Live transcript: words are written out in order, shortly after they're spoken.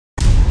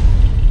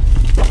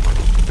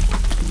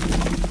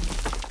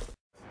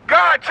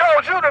God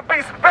chose you to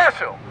be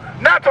special.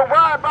 Not to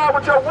ride by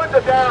with your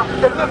window down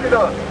and look at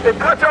us and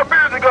cut your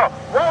beards and go,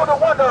 roll the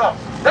window up.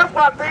 That's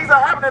why things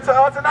are happening to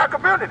us in our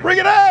community. Bring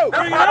it out!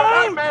 That's why the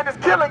white man is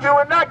killing you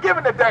and not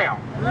giving a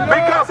damn.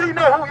 Because he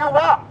know who you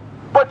are.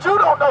 But you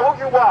don't know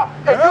who you are.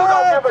 And you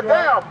don't give a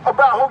damn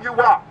about who you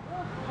are.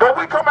 But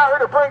we come out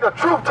here to bring the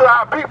truth to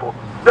our people.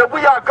 That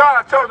we are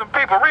God's chosen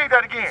people. Read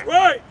that again.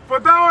 Right. For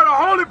thou art a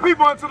holy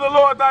people unto the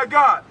Lord thy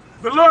God.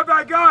 The Lord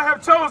thy God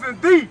hath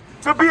chosen thee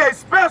to be a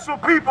special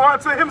people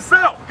unto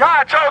himself.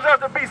 God chose us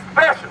to be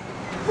special.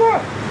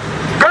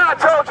 God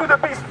chose you to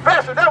be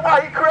special. That's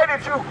why he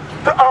created you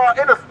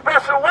in a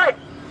special way.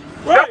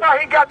 That's why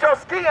he got your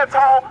skin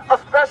tone a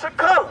special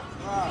color.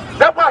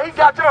 That's why he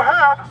got your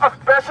hair a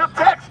special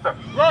texture.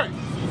 Right.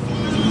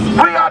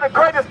 We are the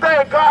greatest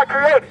thing God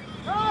created.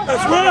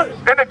 That's right.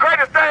 And the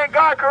greatest thing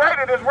God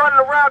created is running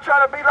around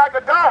trying to be like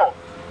a dog.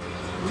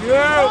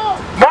 Yeah.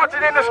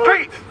 Marching in the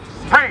streets.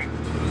 Read.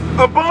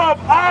 Above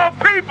all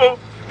people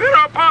that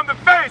are upon the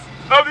face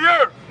of the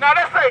earth. Now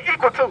let's say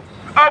equal to.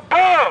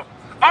 Above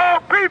all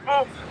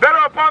people that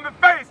are upon the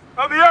face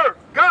of the earth.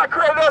 God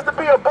created us to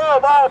be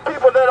above all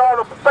people that are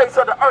on the face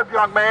of the earth,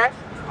 young man.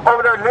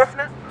 Over there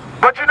listening.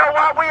 But you know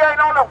why we ain't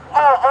on the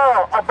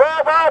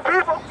above all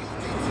people?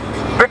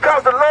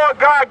 Because the Lord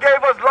God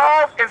gave us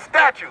laws and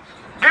statutes.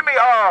 Give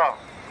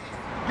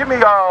me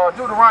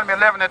Deuteronomy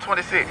 11 and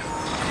 26.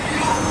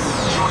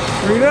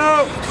 Bring it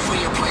out.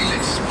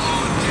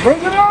 Bring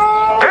it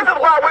out. This is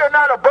why we're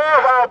not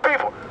above all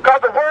people.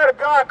 Because the word of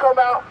God come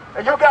out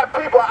and you got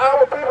people,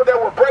 our people that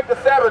will break the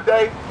Sabbath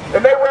day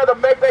and they rather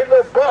make their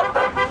little buck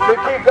than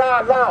keep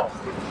God's laws.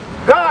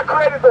 God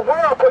created the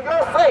world for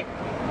your sake.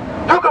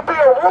 You can be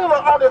a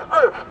ruler on this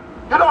earth.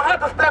 You don't have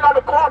to stand on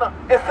the corner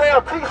and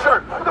sell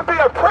t-shirts. You can be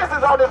a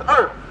princess on this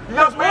earth.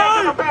 Young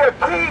man, you can be a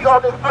king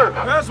on this earth.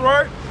 That's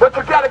right. But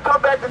you got to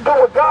come back and do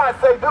what God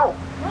say do.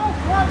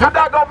 You're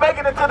not going to make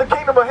it into the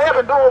kingdom of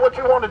heaven doing what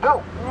you want to do.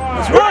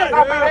 That's It right. ain't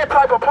going to be that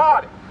type of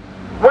party.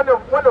 When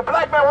the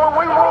black man, when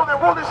we rule in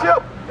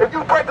rulership, if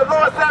you break the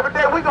Lord's Sabbath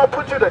day, we going to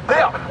put you to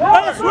death.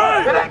 That's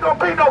right. It ain't going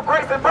to be no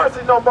grace and mercy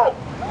no more.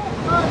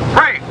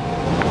 Read.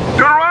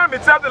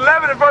 Deuteronomy chapter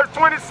 11 and verse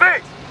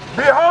 26.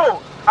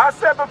 Behold, I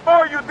set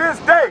before you this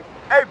day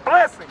a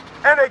blessing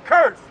and a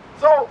curse.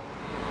 So,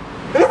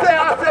 he said,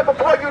 I said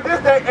before you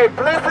this day, a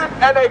blessing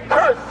and a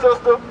curse,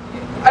 sister.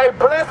 A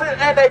blessing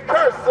and a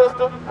curse,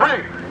 sister.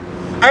 Read.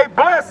 A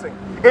blessing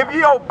if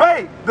ye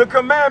obey the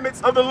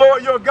commandments of the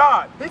Lord your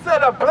God. He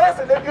said a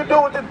blessing if you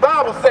do what this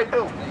Bible say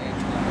do.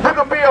 You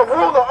can be a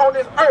ruler on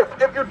this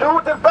earth if you do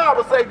what this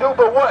Bible say do,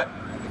 but what?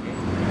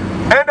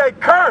 And a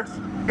curse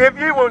if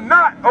ye will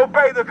not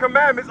obey the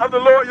commandments of the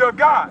Lord your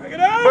God,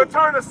 but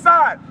turn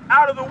aside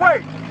out of the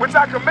way, which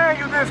I command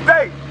you this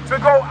day, to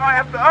go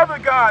after other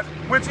gods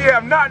which ye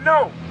have not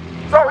known.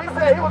 So he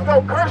said he was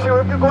going to curse you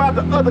if you go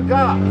after other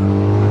gods.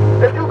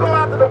 If you go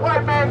after the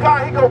white man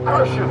God, he going to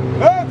curse you.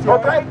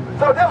 Okay?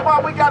 So that's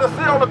why we got to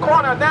sit on the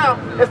corner now.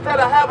 Instead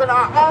of having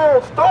our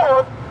own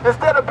stores,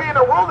 instead of being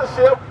a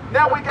rulership,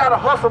 now we got to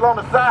hustle on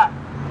the side.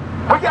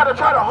 We got to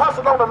try to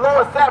hustle on the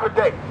Lord's Sabbath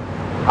day.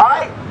 All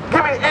right?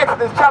 Give me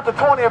Exodus chapter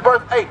 20 and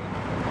verse 8.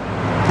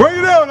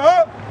 Bring it on,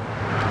 huh?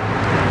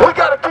 We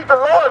got to keep the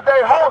Lord's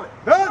day holy.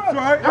 That's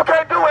right. You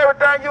can't do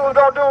everything you was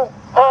going to do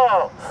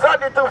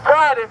Sunday through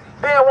Friday,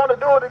 then want to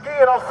do it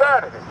again on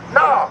Saturday.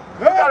 No,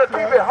 you got to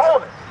keep it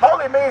holy.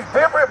 Holy means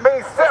different,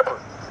 means separate.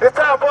 It's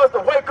time for us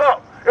to wake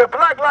up. If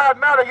Black Lives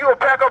Matter, you would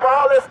pack up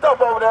all that stuff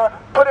over there,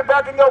 put it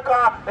back in your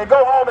car, and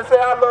go home and say,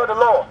 I love the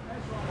Lord.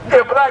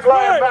 If Black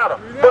Lives Matter.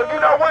 But you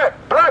know what?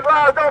 Black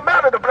lives don't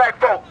matter to black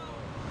folk.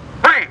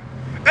 Read.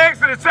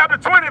 Exodus chapter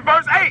 20,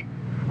 verse 8.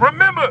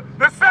 Remember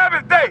the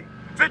Sabbath day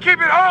to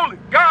keep it holy.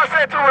 God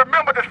said to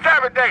remember the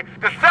Sabbath day.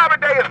 The Sabbath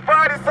day is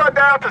Friday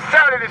sundown to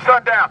Saturday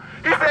sundown.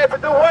 He said to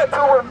do what?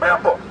 To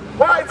remember.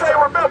 Why he say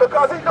remember?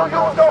 Because he knew you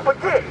was going to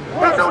forget.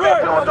 He knew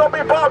that you was going to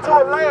be brought to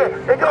a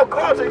land and your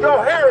culture,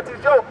 your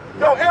heritage,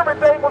 your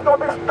everything was going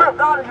to be stripped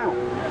out of you.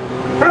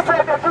 He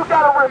said that you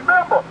got to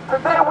remember.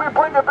 Today we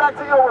bring it back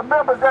to your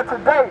remembrance that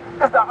today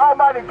is the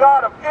Almighty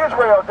God of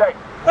Israel day.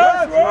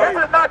 That's right.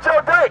 This is not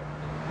your day.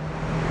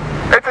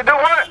 It's to do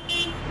what?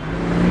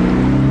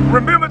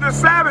 Remember the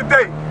Sabbath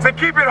day to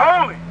keep it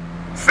holy.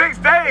 6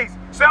 days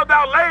shalt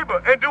thou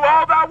labor and do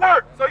all thy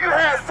work. So you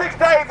had 6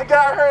 days to get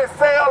out here and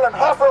sell and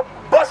hustle,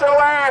 bust your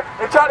ass,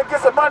 and try to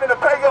get some money to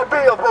pay your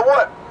bills, but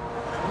what?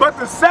 But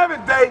the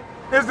 7th day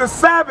is the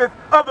Sabbath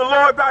of the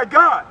Lord thy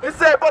God. It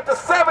said, but the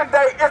 7th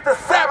day is the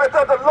Sabbath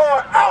of the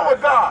Lord our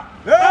God.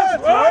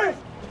 That's right.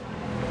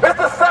 It's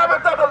the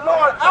Sabbath of the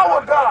Lord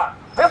our God.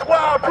 That's why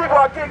our people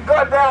are getting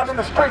gunned down in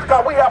the streets,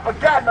 because we have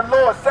forgotten the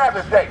Lord's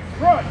Sabbath day.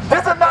 Right.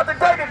 This is not the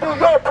day to do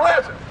your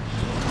pleasure.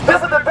 This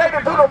is the day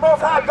to do the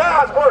Most High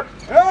God's work.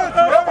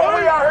 That's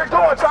what we out here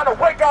doing, trying to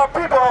wake our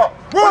people up.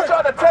 We're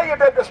trying to tell you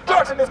that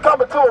destruction is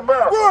coming to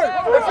America.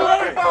 If you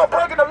keep on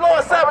breaking the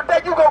Lord's Sabbath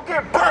day, you're going to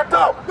get burnt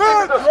up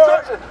in the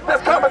destruction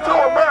that's coming to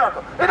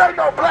America. It ain't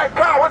no black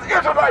power, it's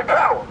Israelite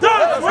power. It's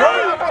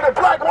time for the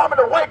black woman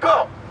to wake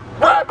up.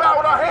 Right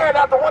about with her hand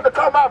out the window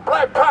talking about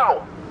black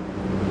power.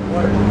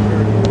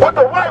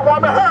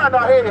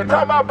 head.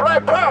 Talking about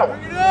black power.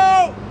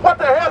 What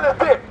the hell is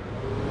this?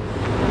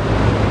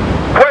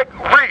 Wait,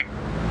 read.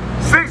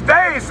 6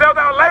 days shalt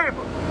thou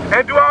labor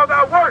and do all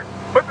thy work,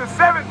 but the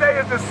 7th day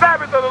is the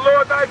Sabbath of the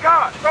Lord thy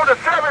God. So the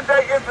 7th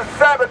day is the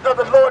Sabbath of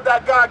the Lord thy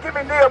God. Give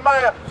me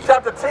Nehemiah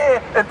chapter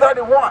 10 and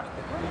 31.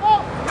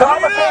 So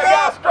I'm going to tell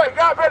y'all straight.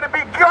 Y'all better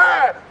be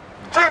glad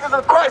Jesus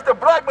Christ, the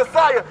black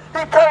Messiah,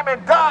 he came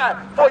and died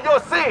for your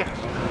sins.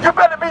 You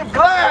better be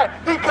glad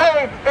he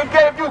came and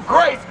gave you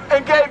grace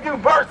and gave you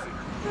mercy.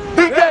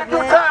 He gave you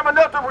time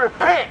enough to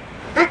repent.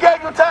 He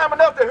gave you time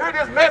enough to hear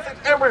this message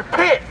and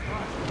repent.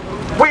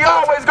 We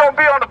always going to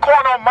be on the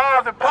corner of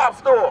Mars and Pop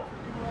store.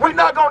 We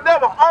not going to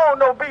never own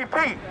no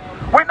BP.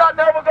 We not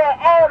never going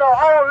to own our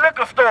own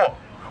liquor store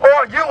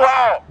or a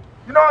U-Haul.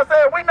 You know what I'm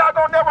saying? We not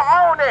going to never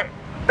own that.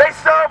 They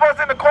shove us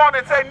in the corner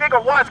and say,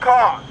 nigga, watch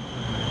cars.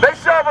 They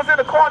shove us in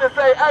the corner and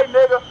say, hey,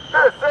 nigga,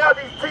 here, sell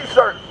these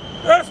t-shirts.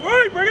 That's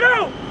right, bring it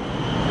out.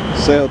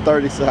 Sell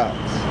 30 socks.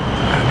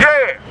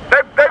 Yeah,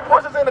 they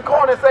push us in the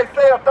corner and say,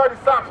 sell 30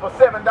 socks for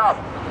 $7.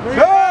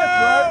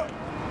 Right.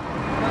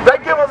 They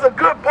give us a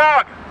good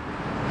bargain.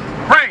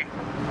 Read.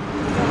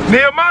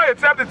 Nehemiah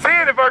chapter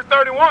 10 and verse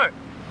 31.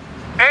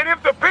 And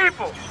if the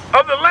people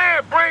of the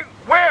land bring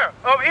ware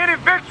of any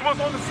victuals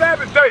on the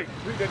Sabbath day.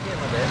 Read that again,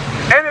 my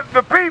bad. And if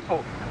the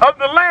people of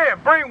the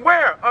land bring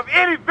ware of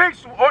any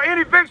victual or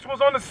any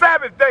victuals on the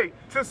Sabbath day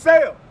to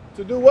sell.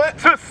 To do what?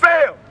 To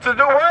sell. To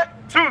do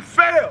what? To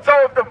sell.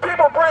 So if the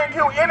people bring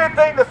you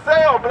anything to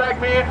sell,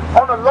 black men,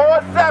 on the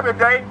Lord's Sabbath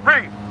day,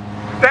 read.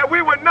 That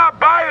we would not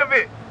buy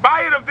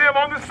it of them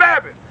on the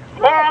Sabbath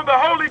or on the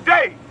holy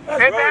day.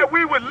 That's and right. that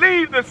we would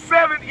leave the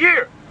 7th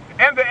year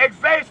and the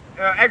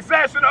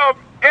exaction of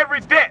every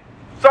debt.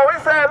 so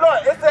it said,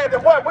 look, it said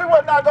that what? We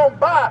were not going to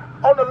buy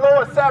on the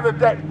Lord's Sabbath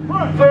day.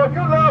 Right. So if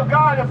you love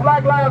God and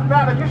Black Lives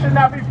Matter, you should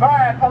not be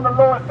buying on the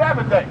Lord's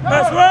Sabbath day.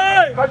 That's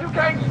right. Because you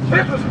can't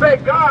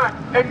disrespect God,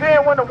 and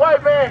then when the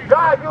white man,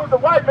 God used the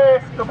white man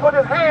to put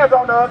his hands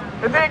on us,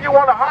 and then you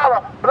want to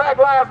holler, Black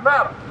Lives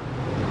Matter.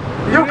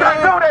 You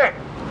can't do that.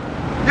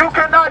 You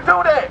cannot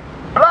do that.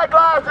 Black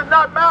lives does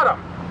not matter.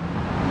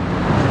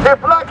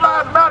 If Black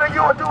Lives Matter,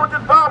 you will do what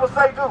this Bible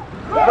say do.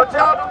 But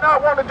y'all do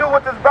not want to do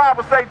what this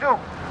Bible say do.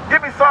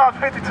 Give me Psalms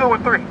 52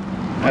 and 3.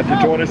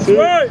 After 26.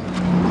 Right.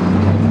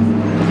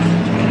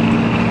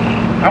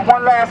 And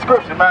one last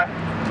scripture, man.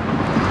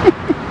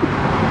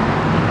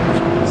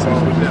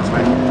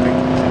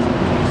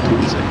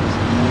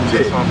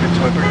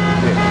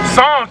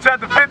 Psalms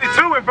chapter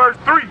 52 and verse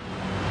 3.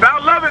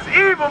 Thou lovest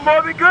evil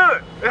more than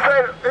good.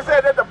 It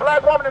said that the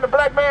black woman and the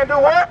black man do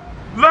what?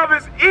 Love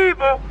is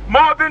evil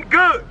more than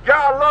good.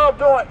 Y'all love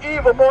doing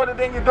evil more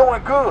than you're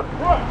doing good.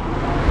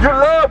 You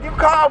love, you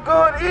call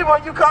good evil,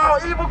 and you call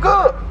evil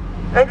good.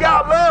 And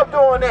y'all love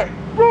doing that.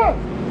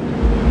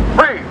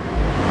 Read.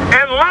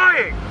 And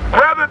lying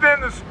rather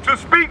than to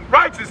speak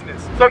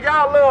righteousness. So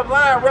y'all love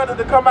lying rather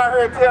than come out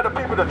here and tell the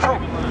people the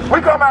truth. We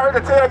come out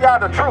here to tell y'all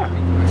the truth.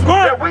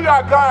 Right. That we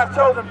are God's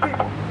chosen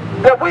people.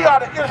 That we are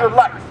the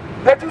Israelites.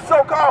 That you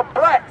so-called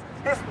blacks,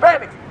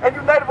 Hispanics, and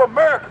you Native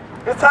Americans.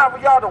 It's time for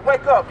y'all to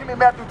wake up. Give me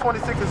Matthew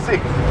 26 and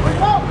 6.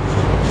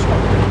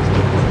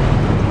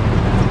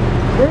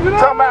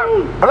 Talking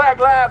about Black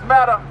Lives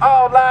Matter,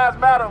 all lives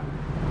matter.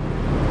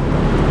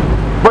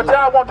 But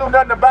y'all won't do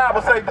nothing the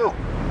Bible say do.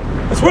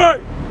 That's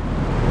right.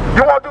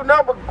 You won't do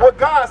nothing but what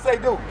God say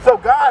do. So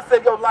God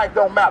say your life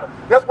don't matter.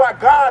 That's why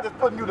God is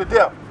putting you to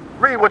death.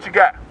 Read what you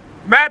got.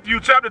 Matthew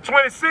chapter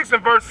 26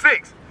 and verse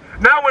 6.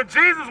 Now when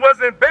Jesus was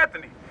in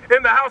Bethany,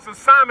 in the house of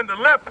Simon the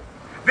leper,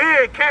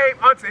 then came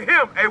unto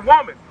him a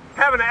woman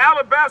having an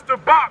alabaster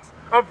box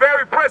of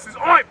very precious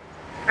ointment,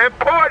 and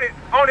poured it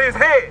on his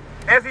head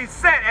as he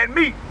sat at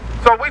meat.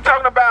 So we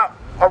talking about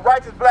a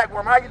righteous black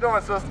woman. How you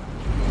doing, sister?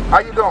 How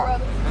you doing? All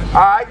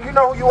right, you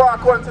know who you are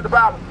according to the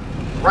Bible.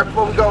 Right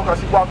before we go, because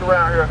she walked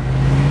around here.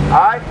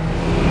 All right?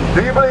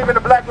 Do you believe in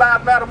the Black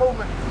Lives Matter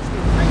movement?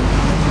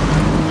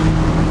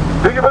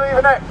 Do you believe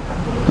in that?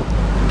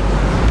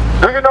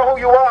 Do you know who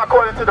you are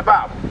according to the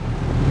Bible?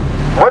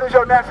 What is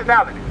your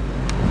nationality?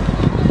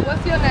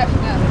 What's your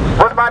nationality?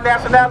 What's my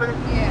nationality?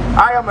 Yeah.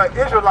 I am an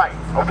Israelite,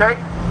 okay?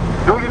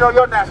 Do you know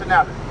your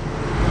nationality?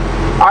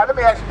 All right, let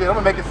me ask you this. I'm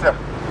going to make it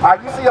simple. All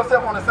right, you see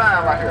yourself on the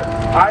sign right here.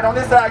 All right, on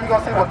this side, you're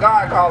going to see what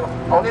God called us.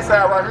 On this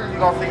side right here, you're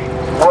going to see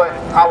what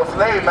our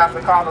slave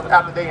master called us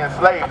after they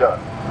enslaved us.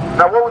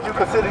 Now, what would you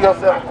consider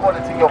yourself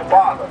according to your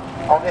father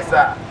on this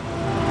side?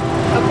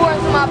 According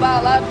to my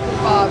biological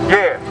father,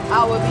 Yeah.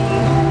 I would be,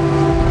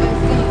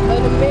 let's see,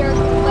 an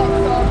American black,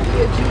 so I'll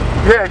be a Jew.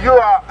 Yeah, you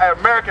are an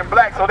American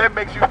black, so that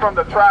makes you from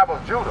the tribe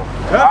of Judah.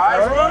 All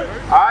right?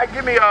 All right,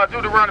 give me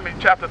Deuteronomy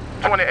chapter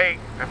 28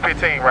 and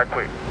 15 right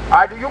quick. All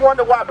right, do you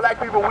wonder why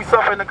black people, we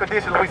suffer in the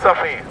conditions we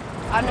suffer in?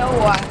 I know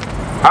why.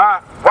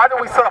 Why do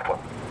we suffer?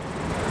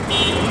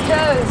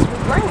 Because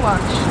we're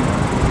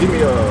brainwashed. Give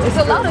me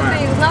It's a lot of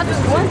things, not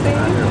just one thing.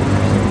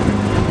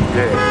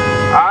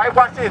 Yeah. All right,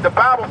 watch this. The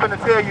Bible finna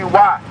tell you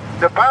why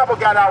The Bible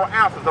got our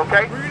answers,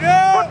 okay?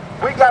 But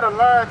we got to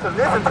learn to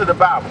listen to the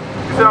Bible.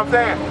 You see what I'm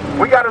saying?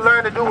 We got to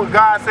learn to do what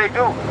God say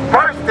do.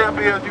 First step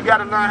is you got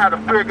to learn how to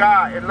fear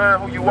God and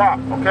learn who you are,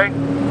 okay?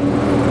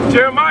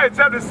 Jeremiah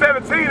chapter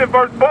 17 and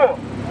verse 4.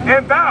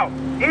 And thou,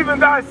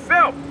 even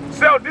thyself,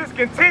 shall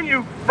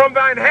discontinue from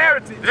thine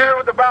heritage. Did you hear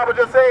what the Bible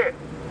just said?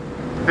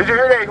 Did you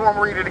hear that? You want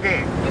me to read it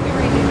again? You can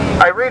read it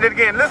again. I read it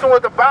again. Listen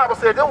what the Bible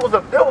said. There was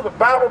a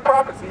Bible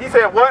prophecy. He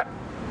said what?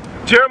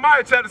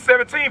 Jeremiah chapter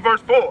 17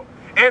 verse 4.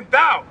 And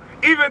thou,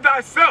 even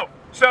thyself,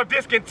 shall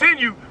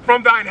discontinue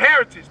from thine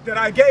heritage that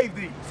I gave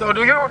thee. So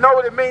do you know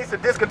what it means to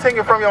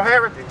discontinue from your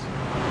heritage?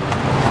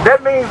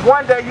 That means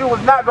one day you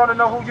was not going to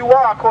know who you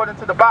are according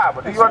to the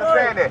Bible. Do you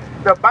understand that?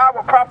 The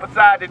Bible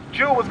prophesied that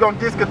you was going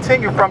to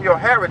discontinue from your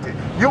heritage.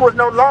 You was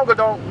no longer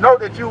don't know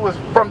that you was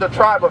from the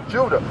tribe of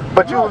Judah,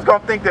 but you was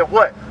going to think that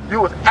what?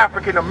 You was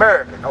African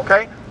American,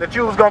 okay? That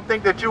you was going to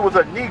think that you was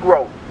a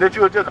Negro, that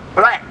you were just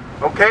black,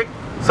 okay?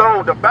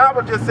 So the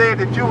Bible just said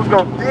that you was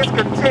going to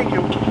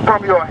discontinue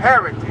from your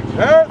heritage,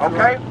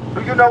 okay?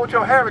 Do you know what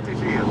your heritage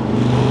is?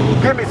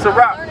 Give me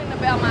Sirach. I'm learning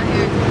about my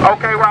heritage.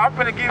 Okay, well, I'm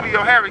going to give you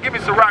your heritage. Give me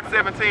Sirach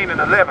 17 and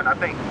 11, I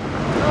think.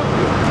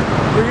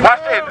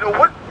 Watch this.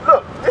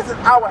 Look, this is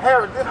our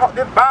heritage.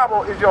 This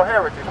Bible is your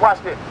heritage.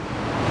 Watch this.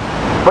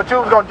 But you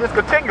was going to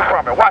discontinue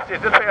from it. Watch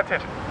this. Just pay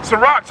attention.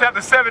 Sirach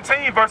chapter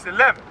 17 verse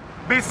 11.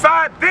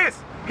 Beside this,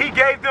 he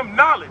gave them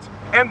knowledge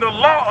and the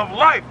law of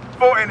life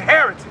for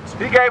inheritance.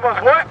 He gave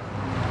us what?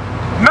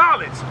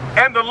 Knowledge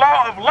and the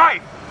law of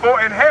life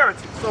for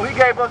inheritance. So he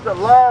gave us the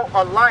law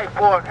of life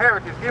for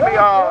inheritance. Give me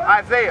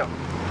Isaiah,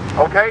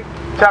 okay?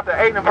 Chapter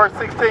 8 and verse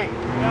 16.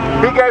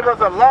 He gave us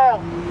a law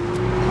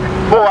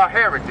for our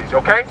heritage,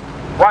 okay?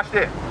 Watch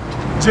this.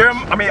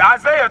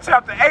 Isaiah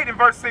chapter 8 and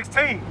verse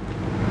 16.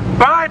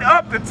 Bind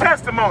up the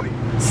testimony,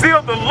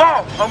 seal the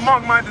law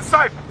among my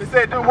disciples. He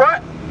said do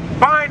what?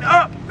 Bind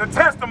up the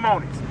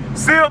testimonies,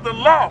 seal the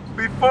law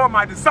before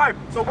my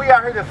disciples. So we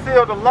are here to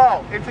seal the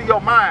law into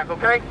your minds,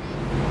 okay?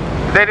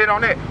 They did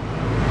on it.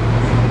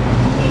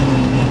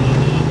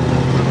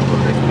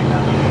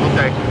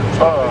 Okay.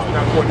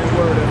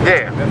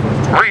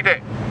 Yeah. Read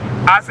that.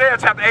 Isaiah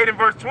chapter 8 and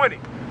verse 20.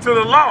 To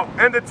the law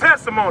and the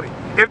testimony,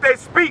 if they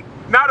speak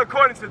not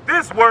according to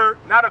this word,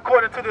 not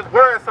according to this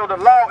word, so the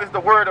law is the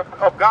word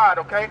of God,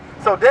 okay?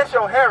 So that's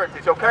your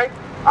heritage, okay?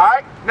 All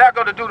right? Now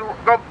go to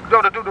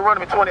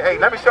Deuteronomy 28.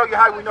 Let me show you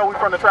how we know we're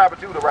from the tribe of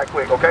Judah right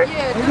quick, okay?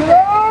 Yeah, do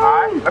that. All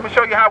right? Let me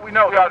show you how we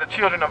know we are the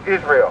children of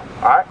Israel,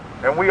 all right?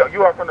 And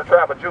you are from the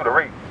tribe of Judah.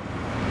 Read.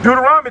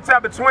 Deuteronomy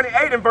chapter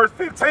 28 and verse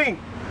 15.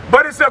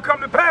 But it shall come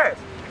to pass,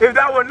 if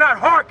thou wilt not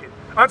hearken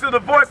unto the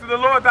voice of the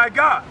Lord thy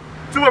God,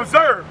 to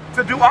observe,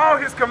 to do all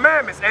his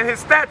commandments and his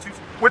statutes,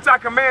 which I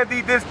command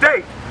thee this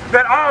day,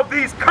 that all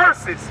these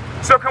curses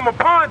shall come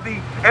upon thee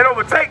and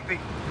overtake thee.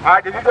 All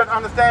right, did you just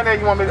understand that?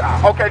 You want me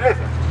to, okay,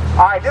 listen.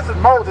 All right, this is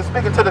Moses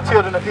speaking to the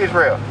children of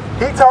Israel.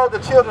 He told the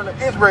children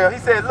of Israel, he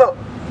said, look,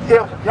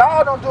 if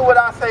y'all don't do what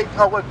I say,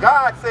 or what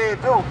God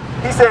said do,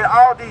 he said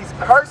all these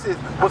curses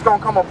was going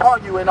to come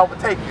upon you and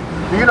overtake you.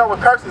 Do you know what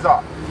curses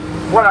are?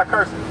 What are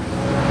curses?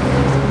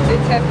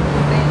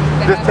 Detestable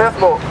things.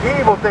 Detestable,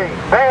 evil things,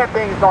 bad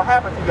things gonna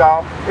happen to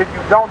y'all if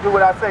you don't do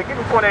what I say. Give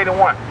me 28 and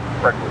 1.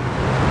 Right quick.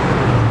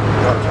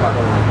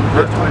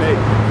 Verse 28.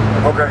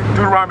 Okay,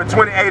 Deuteronomy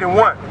 28 and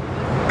 1.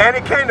 And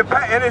it came to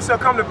pass, and it shall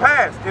come to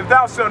pass, if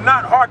thou shalt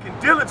not hearken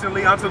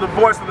diligently unto the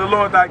voice of the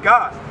Lord thy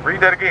God. Read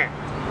that again.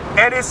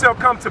 And it shall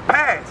come to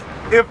pass,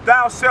 if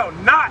thou shalt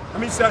not,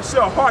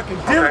 shall hearken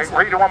diligently. Okay,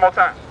 read it one more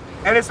time.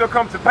 And it shall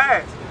come to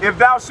pass, if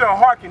thou shalt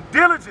hearken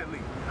diligently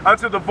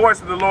unto the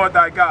voice of the Lord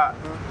thy God,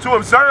 to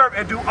observe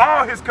and do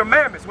all his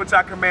commandments, which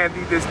I command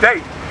thee this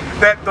day,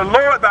 that the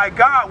Lord thy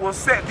God will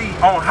set thee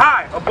on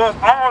high above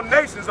all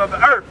nations of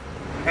the earth,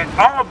 and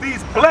all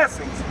these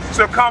blessings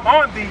shall come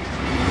on thee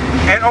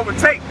and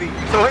overtake thee.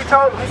 So he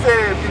told them, he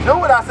said, if you do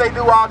what I say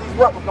do, all these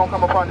what was going to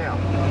come upon them?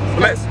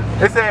 Blessings.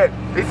 He said,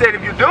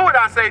 if you do what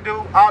I say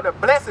do, all the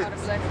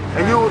blessings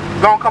and you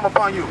going to come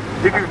upon you.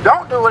 If you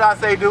don't do what I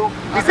say do,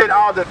 he said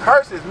all the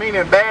curses,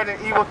 meaning bad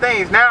and evil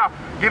things. Now,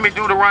 give me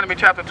Deuteronomy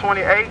chapter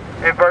 28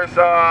 and verse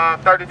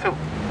 32.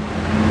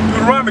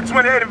 Deuteronomy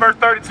 28 and verse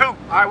 32. All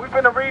right, we're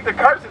going to read the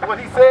curses, what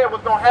he said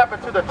was going to happen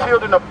to the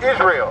children of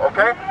Israel,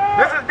 okay?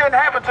 Didn't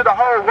happen to the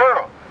whole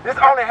world. This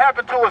only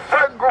happened to a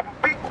certain group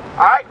of people.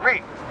 All right,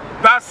 read.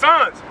 Thy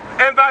sons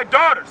and thy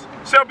daughters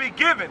shall be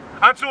given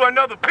unto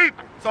another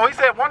people. So he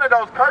said one of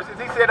those curses,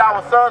 he said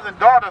our sons and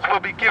daughters will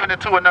be given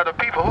to another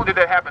people. Who did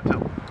that happen to?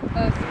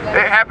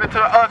 It happened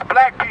to us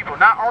black people.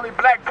 Not only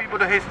black people,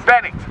 the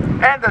Hispanics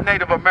and the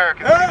Native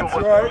American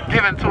people was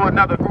given to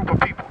another group of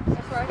people.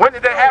 Right. When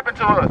did that happen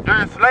to us?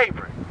 During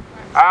slavery.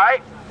 All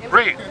right?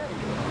 Read.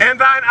 And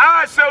thine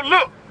eyes shall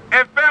look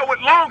and fare with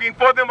longing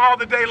for them all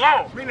the day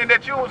long. Meaning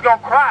that you was going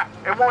to cry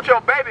and want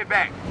your baby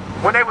back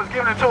when they was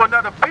given it to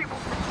another people.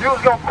 You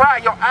was going to cry,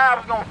 your eyes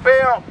was going to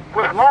fail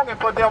with longing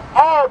for them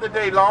all the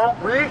day long.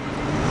 Read.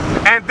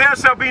 And there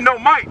shall be no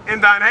might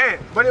in thine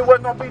hand. But it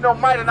wasn't going to be no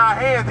might in our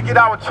hands to get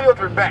our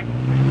children back.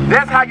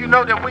 That's how you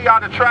know that we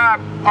are the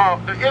tribe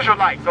of the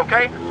Israelites,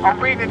 okay? I'm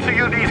reading to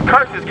you these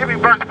curses. Give me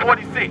verse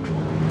 46.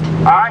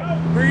 Alright?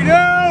 Read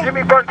out. Give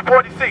me verse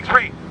 46.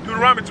 Read.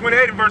 Deuteronomy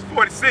 28 and verse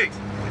 46.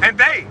 And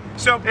they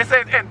shall, It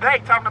says, and they,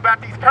 talking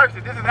about these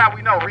curses. This is how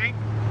we know. Read.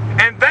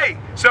 and they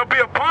shall be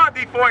upon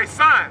thee for a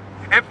sign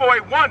and for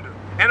a wonder,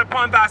 and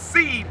upon thy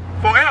seed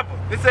forever.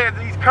 It says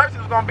these curses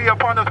are going to be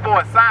upon us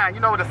for a sign. You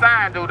know what a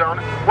sign do, don't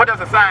it? What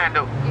does a sign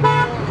do?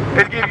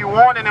 It gives you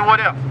warning and what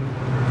else?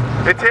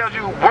 It tells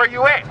you where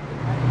you at.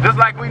 Just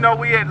like we know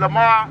we at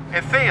Lamar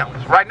and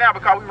Sims right now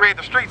because we read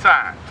the street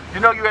sign. You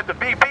know you at the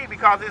BP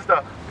because it's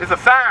a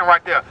sign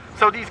right there.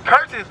 So these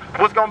curses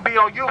was going to be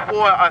on you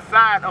for a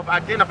sign of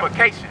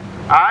identification.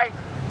 Alright?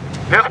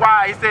 That's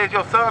why it says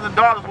your sons and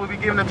daughters will be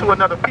given into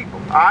another people.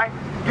 Alright?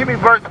 Give me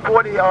verse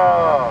 40,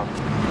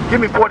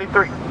 give me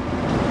 43.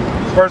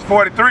 Verse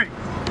 43.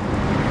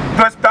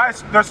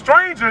 The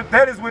stranger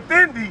that is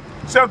within thee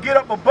shall get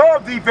up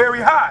above thee very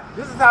high.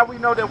 This is how we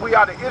know that we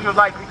are the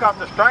Israelites, because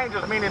the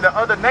strangers, meaning the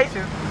other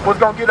nations, was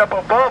going to get up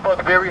above us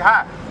very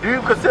high. Do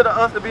you consider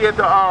us to be at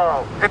the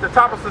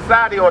top of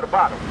society or the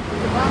bottom?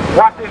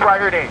 Watch this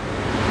right here then.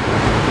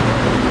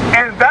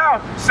 And thou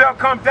shalt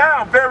come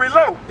down very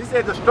low. He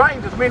said the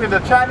strangers, meaning the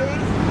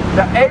Chinese,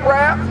 the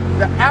Arabs,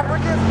 the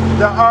Africans,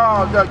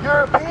 the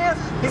Europeans,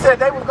 he said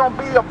they was going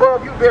to be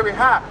above you very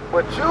high,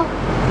 but you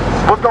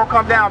was going to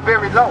come down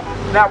very low.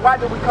 Now, why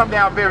did we come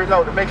down very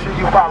low? To make sure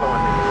you following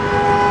me.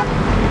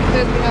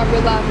 Because we don't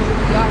realize who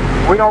we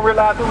are. We don't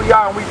realize who we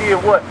are, and we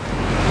did what?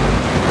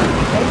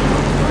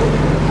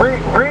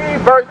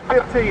 Read verse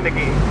 15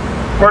 again.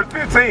 Verse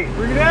 15.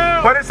 Bring it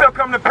out. But it shall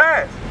come to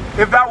pass,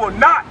 if thou wilt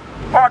not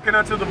hearken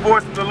unto the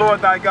voice of the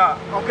Lord thy God.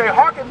 Okay,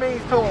 hearken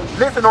means to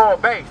listen or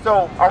obey.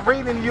 So I'm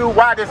reading to you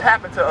why this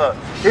happened to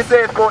us. It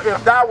says, for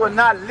if thou wilt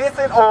not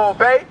listen or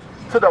obey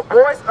to the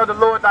voice of the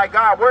Lord thy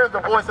God. Where is the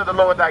voice of the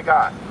Lord thy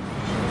God?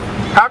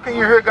 How can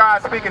you hear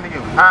God speaking to you?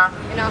 Huh?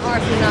 In our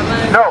hearts and our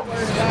minds. No. The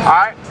word of God.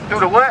 Alright. Through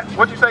the what?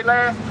 What you say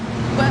last?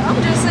 But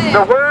I'm just saying.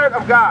 The word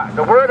of God.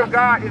 The word of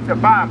God is the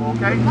Bible,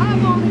 okay? The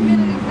Bible only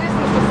been in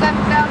existence for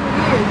 7,000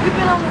 years. We've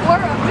been on the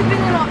world. We've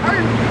been in on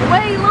earth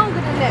way longer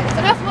than that. So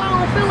that's why I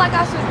don't feel like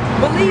I should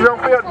believe.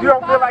 You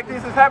don't feel like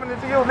this is happening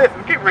to you? Listen,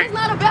 keep reading. It's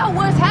not about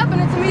what's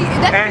happening to me.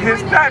 That's And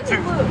his written in the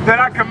statutes book. that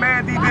I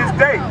command thee this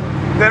day,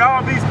 that all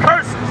these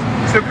curses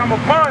shall come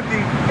upon thee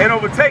and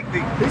overtake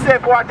thee. He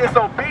said, for our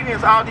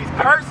disobedience, all these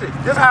curses.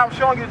 This is how I'm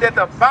showing you that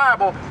the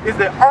Bible is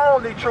the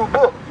only true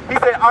book. He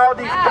said all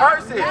these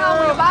curses. The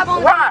Bible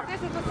only Why?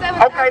 existed for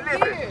 7,000 Okay,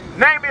 listen. years.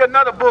 Name me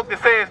another book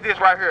that says this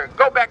right here.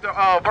 Go back to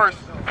verse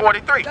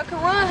 43. The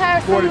Quran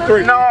has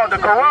 43. No, the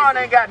Quran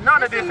ain't got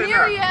none of this It's a in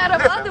there. myriad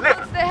of other Listen,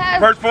 books that has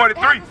Verse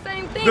 43. has the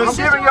same thing. I'm It's just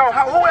giving your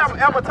you, whoever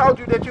ever told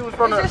you that you was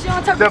from It's just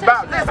your the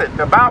Bible. interpretation. Listen,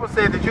 the Bible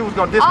said that you was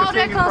going to all that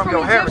discontinue comes from from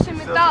your heritage. Egyptian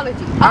sister.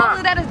 mythology. Huh? All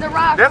of that is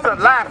derived That's from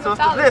a lie, Egyptian sister.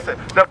 mythology. Listen,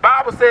 the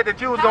Bible said that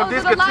you was going to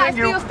Those are the lies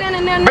discontinue. still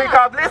standing there now.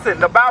 Because listen,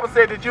 the Bible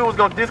said that you was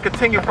going to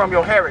discontinue from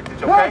your heritage,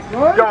 okay?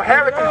 Your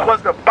heritage was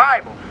the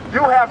Bible.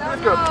 You have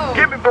No.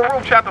 Give me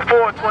Baruch chapter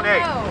 4 and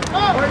 28.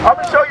 I'm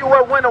going to show you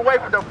what went away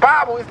from the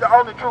Bible is the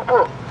only true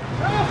book.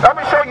 Let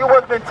me show you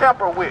what's been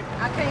tampered with.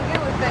 I can't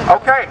get with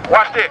that. Okay,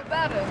 watch this.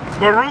 Better.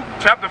 Baruch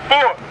chapter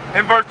 4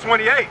 and verse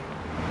 28.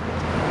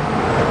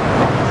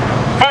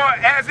 For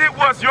as it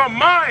was your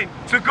mind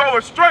to go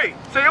astray.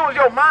 See, it was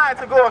your mind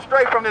to go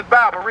astray from this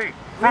Bible. Read.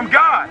 From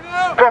God.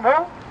 From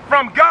who?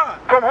 From God.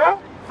 From who?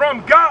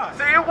 From God.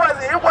 See, it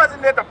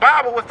wasn't that the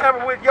Bible was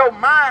tampered with. Your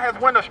mind has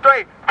went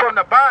astray from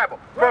the Bible,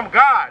 from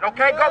God.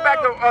 Okay, go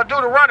back to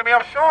Deuteronomy.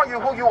 I'm showing you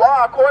who you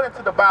are according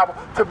to the Bible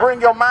to bring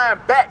your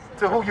mind back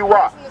to who you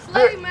are. The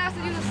slave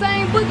master used the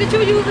same book that you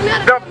using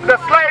now. The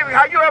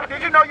slave.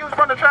 Did you know you was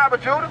from the tribe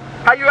of Judah?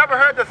 Have you ever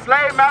heard the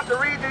slave master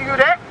read to you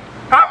that?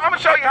 I'm gonna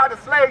show you how the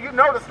slave. You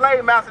know the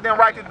slave master didn't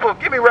write this book.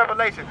 Give me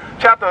Revelation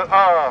chapter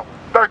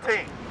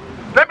 13.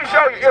 Let me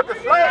show you. If the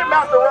slave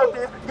master wrote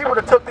this, he would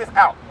have took this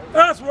out.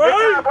 That's It's time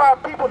right. for our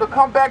people to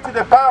come back to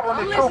the Bible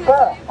in the true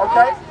form,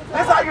 okay?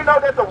 This is how you know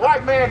that the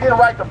white man didn't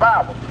write the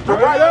Bible. The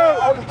white man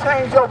only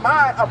changed your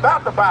mind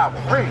about the Bible.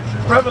 Read.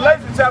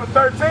 Revelation chapter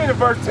 13 and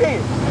verse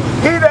 10.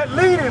 He that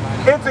leadeth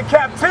into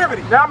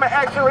captivity. Now I'm going to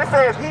ask you, it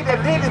says, he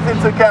that leadeth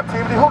into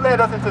captivity, who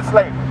led us into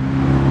slavery?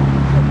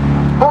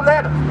 Who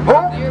led us?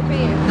 Who?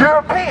 Europeans.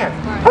 Europeans.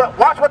 But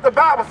watch what the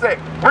Bible says.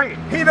 Read.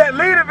 He that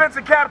leadeth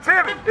into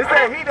captivity It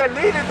says, he that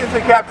leadeth into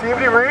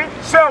captivity, read.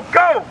 shall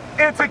go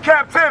into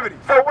captivity.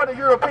 So where the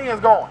Europeans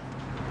going?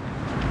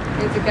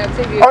 Into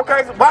captivity.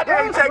 Okay, so why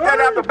didn't he take that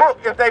out the book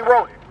if they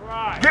wrote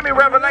it? Give me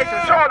Revelation.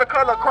 Show her the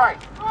color of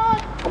Christ.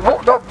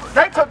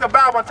 They took the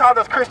Bible and taught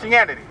us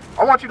Christianity.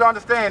 I want you to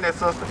understand that,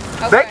 sister.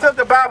 They took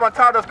the Bible and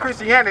taught us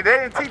Christianity. They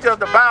didn't teach us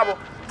the Bible,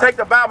 take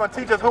the Bible and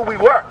teach us who we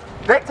were.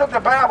 They took the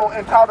Bible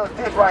and taught us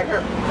this right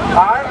here.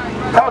 Alright?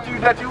 Taught you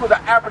that you was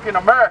an African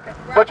American.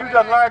 But you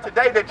just learned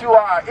today that you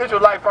are an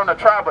Israelite from the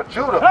tribe of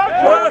Judah. What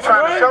I'm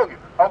trying to show you.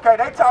 Okay,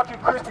 they taught you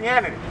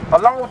Christianity.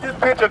 Along with this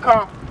picture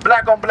comes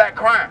black on black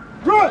crime.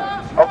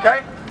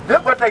 Okay? This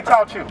is what they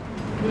taught you.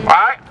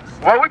 Alright?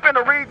 Well, we're going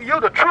to read to you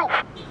the truth.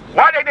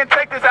 Why they didn't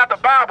take this out the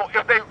Bible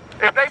if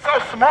if they so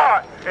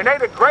smart and they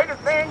the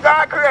greatest thing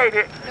God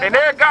created and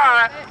they're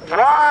God,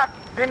 why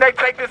didn't they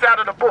take this out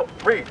of the book?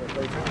 Read.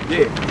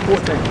 Yeah,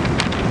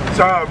 14.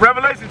 So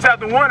Revelation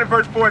chapter 1 and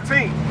verse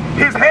 14.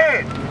 His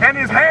head and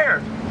his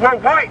hairs were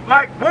white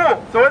like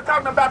wool. So it's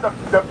talking about the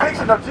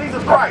depiction of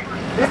Jesus Christ.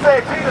 It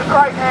said Jesus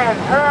Christ had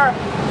hair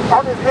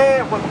on his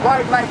head was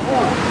white like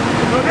wool.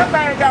 So this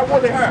man got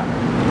woolly hair.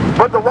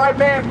 But the white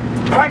man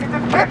painted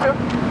this picture,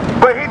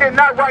 but he did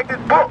not write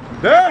this book.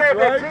 That's he said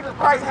right. that Jesus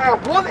Christ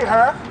had woolly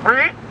hair.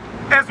 Read.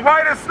 As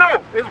white as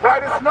snow. It's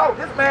white as snow.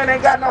 This man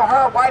ain't got no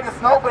hair white as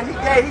snow, but he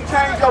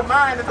changed your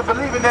mind into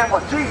believing that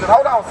was Jesus.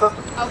 Hold on, sister.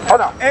 Okay.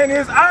 Hold on. And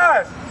his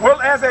eyes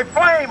were as a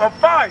flame of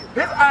fire.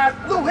 His eyes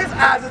blue. His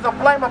eyes is a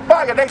flame of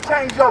fire. They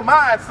changed your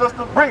mind,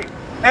 sister. Read.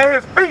 And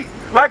his feet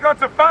like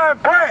unto fine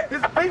brass.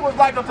 His feet was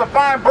like unto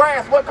fine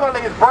brass. What color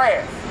is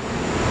brass?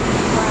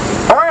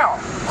 Brown.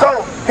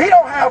 So he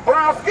don't have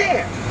brown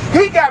skin.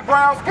 He got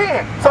brown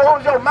skin. So it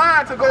was your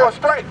mind to go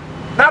astray,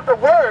 not the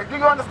word. Do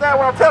you understand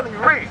what I'm telling you?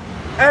 Read.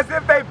 As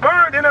if they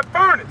burned in a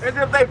furnace. As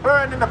if they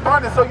burned in the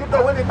furnace. So you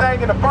throw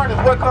anything in the furnace,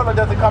 what color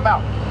does it come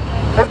out?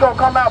 It's going to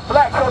come out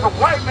black. So the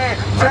white man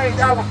changed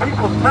our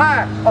people's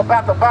mind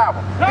about the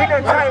Bible. He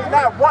didn't change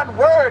not one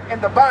word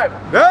in the Bible.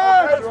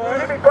 That's right.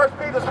 Give me 1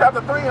 Peter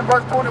chapter 3 and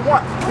verse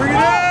 21. Bring it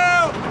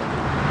out.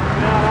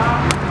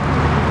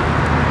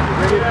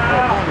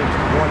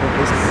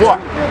 What?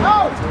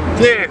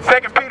 Yeah,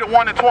 2 Peter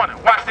 1 and 20.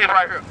 Watch this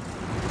right here.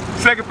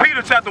 2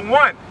 Peter chapter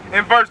 1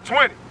 and verse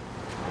 20.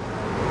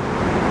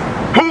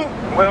 Who?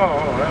 Well,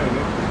 hold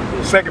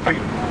on. 2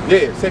 Peter.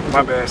 Yeah, 2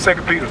 My bad.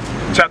 2 Peter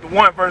chapter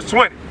 1 verse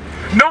 20.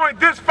 Knowing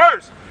this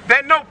first,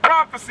 that no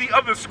prophecy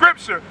of the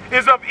scripture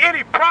is of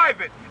any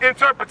private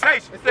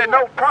interpretation. It said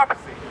no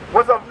prophecy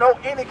was of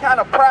any kind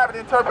of private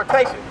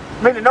interpretation.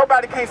 Meaning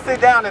nobody can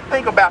sit down and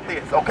think about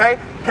this, okay?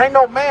 Can't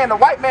no man, the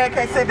white man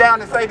can't sit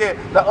down and say that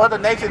the other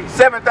nation,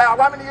 7,000,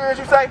 how many years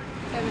you say?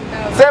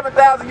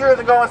 7,000 years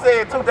ago and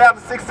said in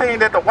 2016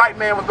 that the white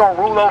man was going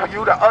to rule over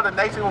you, the other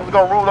nation was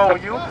going to rule over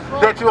you,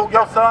 that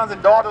your sons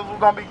and daughters were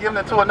going to be given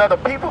it to another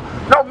people.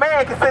 No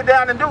man can sit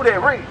down and do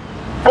that. Read.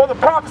 For the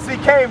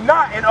prophecy came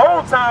not in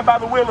old time by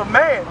the will of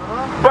man,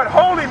 but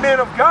holy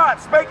men of God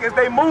spake as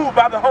they moved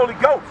by the Holy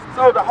Ghost.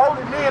 So the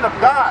holy men of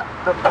God,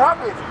 the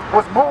prophets,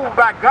 was moved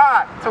by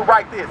God to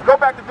write this. Go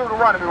back to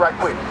Deuteronomy right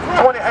quick.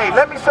 28.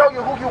 Let me show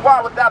you who you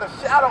are without a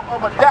shadow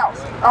of a doubt.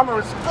 I'm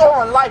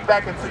restoring life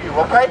back into you,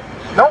 okay?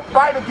 Don't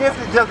fight against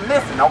it, just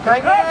listen,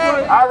 okay?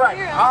 All right.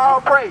 All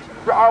praise.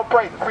 All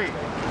praise. Read.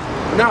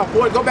 Now,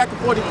 go back to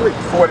 43.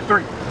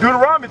 43.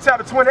 Deuteronomy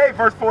chapter 28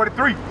 verse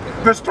 43.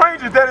 The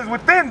strangers that is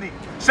within thee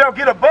shall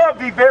get above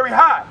thee very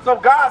high. So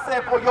God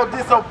said for your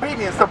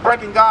disobedience to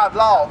breaking God's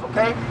laws,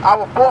 okay?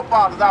 Our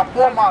forefathers, our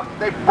foremothers,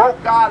 they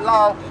broke God's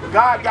laws.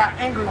 God got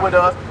angry with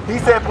us. He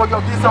said for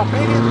your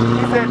disobedience,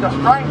 he said the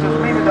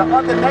strangers, meaning the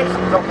other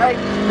nations, okay,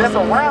 that's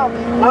around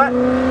thee, what?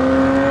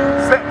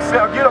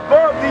 Shall get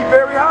above thee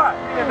very high.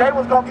 And they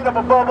was going to get up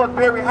above us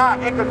very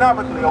high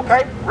economically,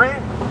 okay? Read.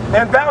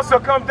 And thou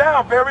shalt come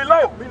down very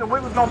low. Meaning we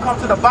was going to come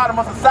to the bottom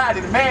of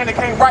society. The man that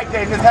came right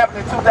there, and this happened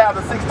in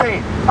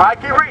 2016. All right,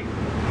 keep reading.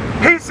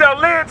 He shall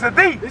lend to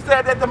thee. He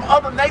said that them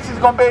other nations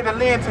going to be able to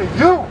lend to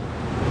you. All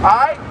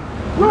right?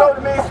 You know what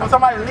it means when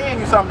somebody lend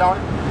you something, don't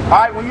it? All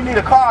right, when you need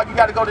a car, you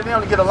got to go to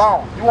them to get a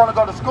loan. You want to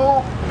go to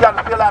school, you got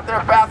to fill out their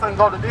FAFSA and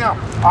go to them.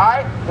 All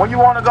right? When you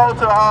want to go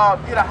to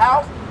get a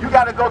house, you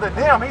got to go to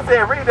them. He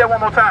said, read that one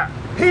more time.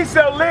 He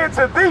shall lend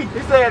to thee.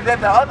 He said that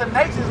the other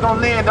nations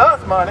going to lend us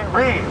money.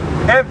 Read.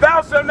 And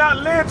thou shalt not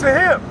lend to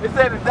him. It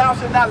said that thou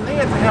shalt not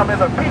lend to him as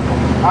a people.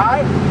 All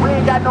right? We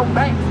ain't got no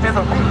banks as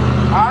a people.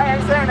 All right? I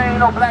ain't saying there ain't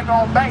no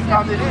black-owned banks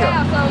because it is.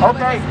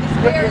 Okay?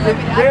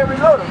 It's very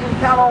little. You can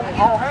count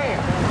on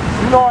hands.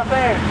 You know what I'm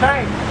saying?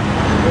 Change.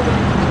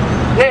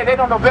 Yeah, they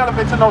don't develop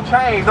into no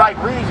change like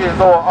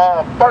regions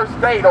or First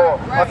State or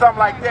something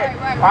like that.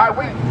 All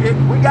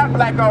right, we got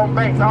black-owned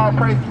banks. All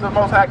praise to the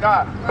Most High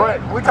God. But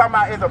we talking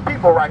about as a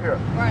people right here.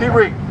 Keep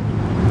reading.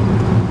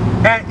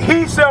 And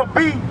he shall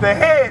be the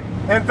head,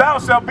 and thou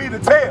shalt be the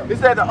tail. It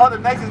said the other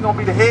nation's going to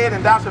be the head,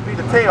 and thou shalt be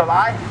the tail, all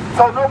right?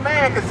 So no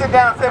man can sit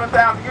down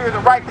 7,000 years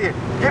and write this.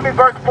 Give me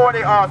verse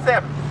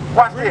 47.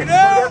 Watch this.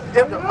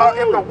 If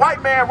the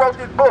white man wrote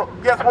this book,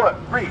 guess what?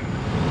 Read.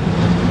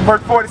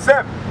 Verse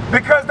 47.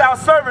 Because thou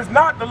servest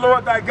not the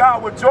Lord thy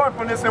God with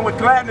joyfulness and with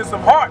gladness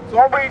of heart. So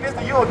I'm reading this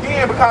to you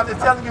again because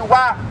it's telling you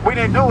why we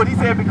didn't do it. He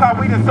said because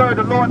we didn't serve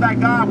the Lord thy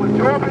God with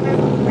joyfulness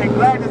and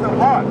gladness of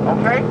heart.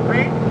 Okay?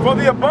 Read. For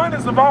the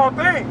abundance of all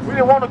things. We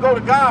didn't want to go to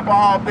God for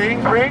all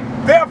things. Read.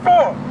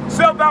 Therefore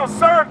shalt thou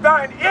serve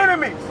thine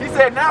enemies. He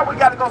said now we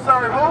got to go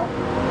serve who?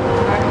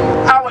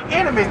 Our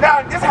enemies.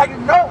 Now this is how you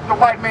know the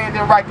white man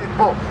didn't write this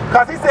book.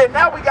 Because he said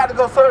now we got to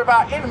go serve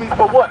our enemies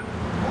for what?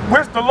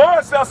 Which the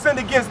Lord shall send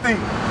against thee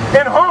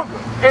in hunger.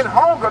 In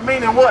hunger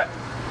meaning what?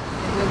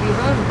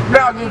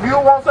 Now if you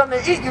want something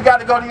to eat, you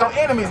got to go to your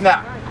enemies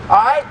now.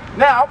 Alright?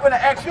 Now I'm going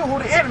to ask you who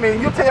the enemy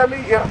is. You tell me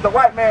if the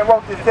white man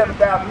wrote this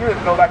 7,000 years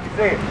ago like you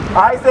said.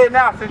 I said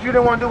now since you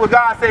didn't want to do what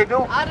God said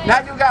do,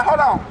 now you got,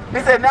 hold on. He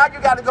said now you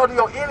got to go to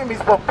your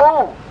enemies for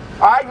food.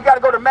 All right, you got to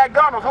go to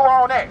McDonald's. Who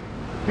own that?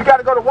 You got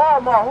to go to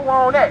Walmart. Who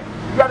own that?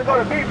 You got to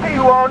go to BP.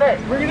 Who own that?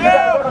 You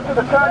got to go to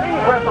the Chinese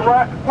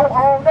restaurant. Who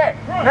own that?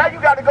 Now you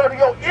got to go to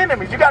your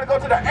enemies. You got to go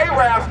to the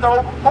Arab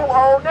store. Who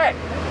own that?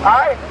 All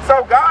right.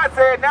 So God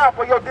said, now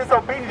for your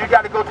disobedience, you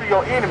got to go to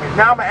your enemies.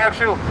 Now I'm gonna ask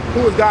you,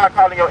 who is God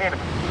calling your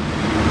enemy?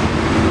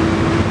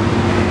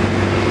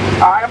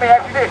 All right. Let me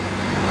ask you this: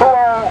 who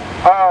own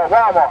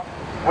Walmart?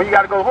 When you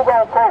got to go, who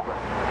own Kroger?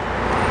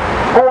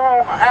 Who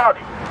own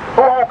Aldi?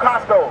 Who own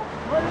Costco?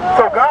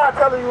 So God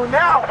telling you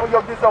now, for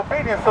your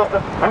disobedience, sister,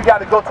 we got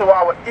to go to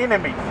our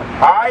enemies.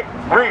 All right?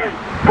 Read.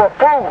 For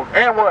food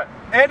and what?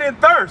 And in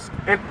thirst.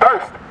 In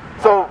thirst.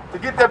 So to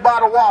get that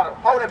bottle of water,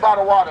 hold that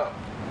bottle of water up.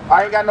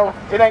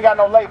 It ain't got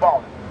no label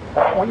on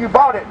it. When you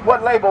bought it,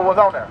 what label was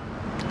on there?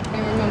 I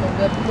can't remember,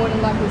 but more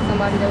than likely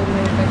somebody that was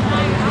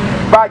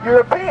manufactured by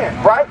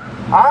Europeans, right?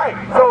 All right.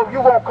 So if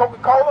you want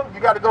Coca-Cola, you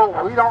got to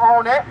go. We don't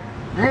own that.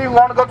 You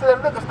want to go to the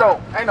liquor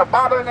store. Ain't a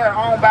bottle in there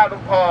owned by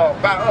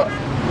us.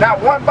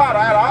 Not one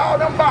bottle out of all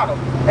them bottles.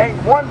 Ain't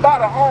one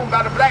bottle owned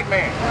by the black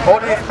man or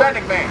the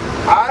Hispanic man.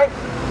 All right.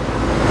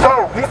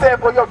 So he said,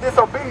 for your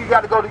disobedience, you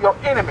got to go to your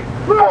enemy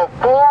for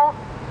food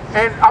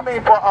and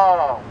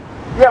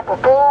for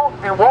food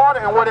and water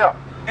and what else?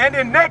 And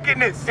in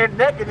nakedness. In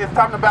nakedness,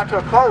 talking about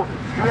your clothing.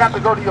 You have to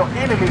go to your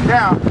enemies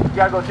now. You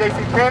got to go to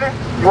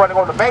JCPenney. You want to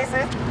go to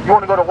Macy's. You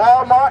want to go to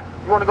Walmart.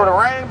 You want to go to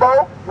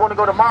Rainbow. You want to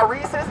go to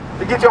Maurice's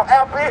to get your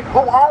outfit. Who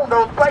own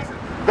those places?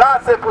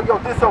 God said, for your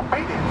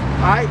disobedience.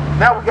 All right.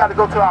 Now we got to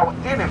go to our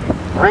enemies.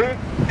 Read.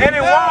 And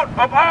in want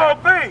of all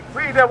things.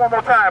 Read that one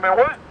more time. And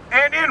what?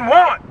 And in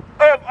want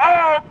of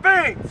all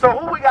things. So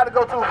who we got to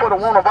go to for the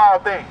want of all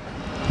things?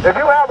 If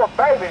you have a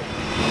baby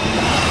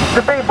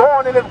to be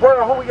born in this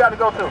world, who we got to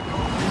go to?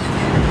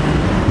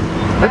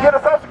 To get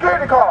a Social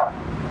Security card.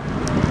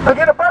 To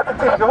get a birth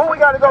certificate, who we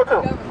got to go to?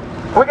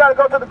 We got to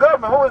go to the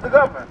government. Who is the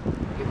government?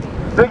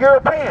 The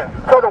European.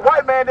 So the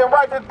white man didn't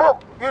write this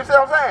book. You see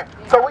what I'm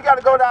saying? So we got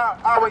to go to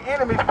our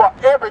enemies for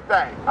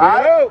everything.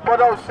 All right? For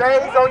those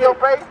shades on your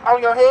face,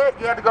 on your head,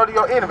 you have to go to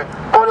your enemy.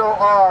 For your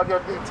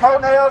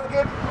toenails to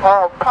get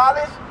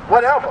polished,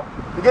 whatever.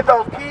 To get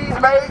those keys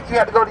made, you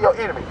have to go to your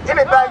enemy.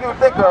 Anything you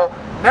think of,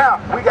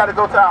 now we got to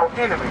go to our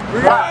enemy.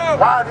 Why?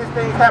 Why are these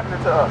things happening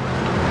to us?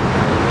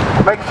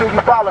 Making sure you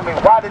follow me.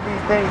 Why did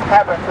these things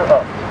happen to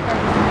us?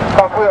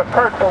 Because we are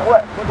cursed for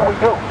what? What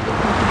do?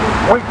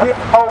 We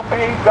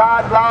disobey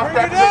God's laws,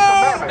 statutes,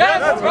 and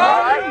commandments. That's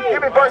right.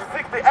 Give me verse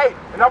 68,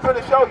 and I'm going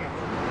to show you.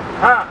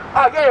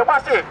 Oh, yeah,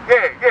 watch this.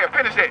 Yeah,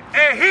 finish it.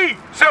 And he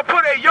shall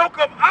put a yoke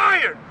of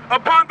iron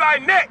upon thy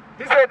neck.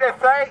 He said that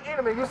same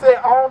enemy you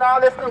said own all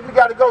that stuff you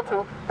got to go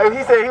to, and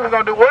he said he was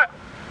going to do what?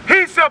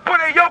 He shall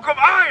put a yoke of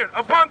iron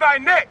upon thy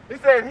neck. He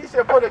said he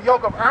shall put a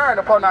yoke of iron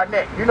upon our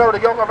neck. You know what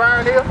a yoke of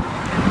iron is?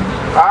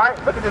 All right,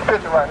 look at this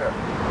picture right here.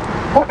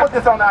 Who put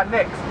this on our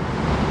necks?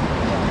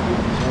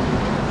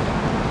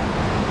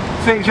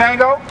 See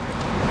Django?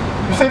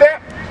 You see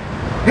that?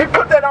 He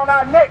put that on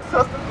our necks,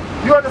 sister.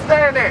 You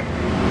understand that?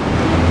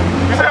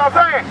 You see what I'm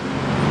saying?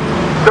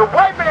 The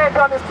white man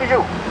done this to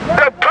you.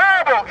 The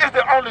Bible is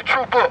the only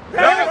true book.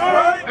 Do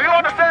you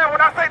understand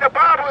when I say the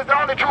Bible is the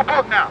only true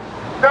book now?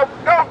 No,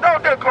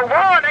 the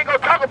Quran ain't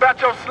gonna talk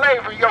about your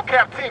slavery, your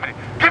captivity.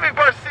 Give me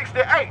verse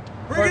 68.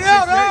 Bring it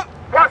out, huh?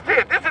 Watch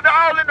this. This is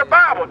all in the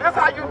Bible. This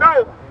is how you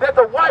know that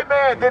the white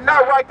man did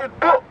not write this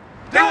book.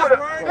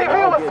 If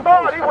he was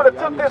smart, he would have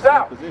took this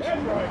out.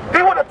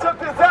 He would have took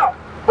this out.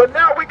 But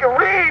now we can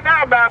read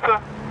now,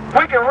 Master.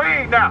 We can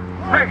read now.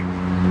 Read.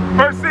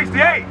 Verse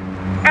 68.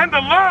 And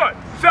the Lord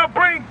shall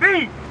bring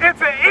thee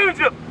into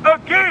Egypt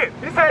again.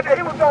 He said that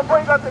he was going to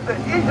bring us into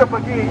Egypt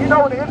again. You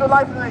know when the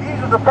Israelites was in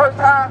Egypt the first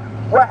time,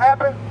 what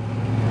happened?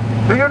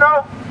 Do you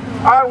know?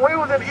 When we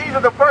was in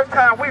Egypt the first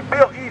time, we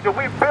built Egypt.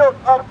 We built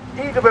up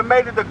Egypt and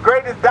made it the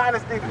greatest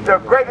dynasty, the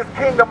greatest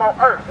kingdom on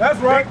earth. That's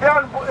right. If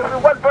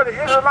it wasn't for the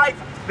Israelites,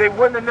 they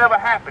wouldn't have never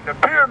happened. The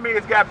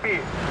pyramids got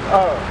big.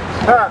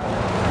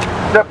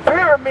 The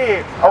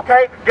pyramids,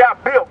 okay,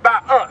 got built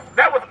by us.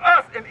 That was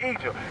us in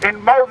Egypt.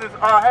 And Moses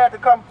had to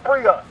come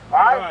free us,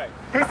 all right?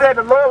 He said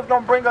the Lord was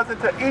going to bring us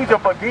into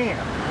Egypt again.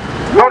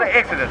 Go to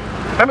Exodus.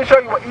 Let me show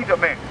you what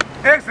Egypt meant.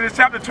 Exodus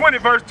chapter 20,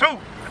 verse 2.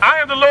 I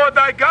am the Lord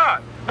thy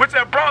God, which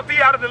have brought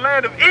thee out of the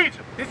land of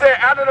Egypt. He said,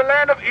 out of the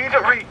land of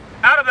Egypt, read.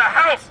 Out of the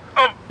house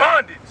of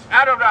bondage.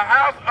 Out of the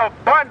house of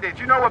bondage.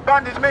 You know what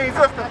bondage means,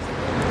 sister?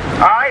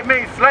 All right, it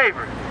means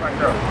slavery. Right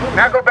there.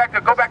 Now go back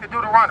to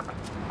Deuteronomy.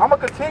 I'm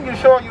going to continue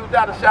showing you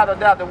without a shadow of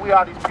doubt that we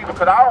are these people,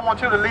 because I don't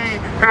want you to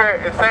leave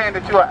here and saying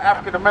that you are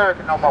African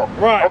American no more.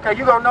 Right. Okay,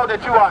 you're going to know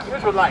that you are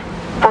Israelite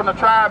from the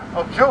tribe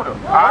of Judah.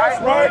 All right?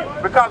 That's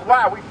right. Because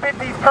why? We fit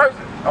these curses,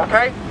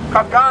 okay?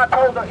 Because God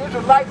told the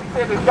Israelites, he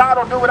said, if God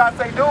don't do what I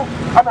say do,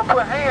 I'm going to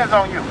put hands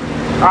on you.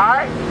 All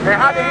right? And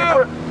how did he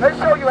put, let's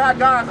show you how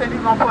God said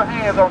he's going to put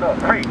hands on us.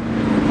 Read.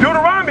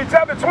 Deuteronomy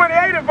chapter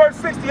 28 and verse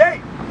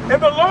 68.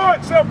 And the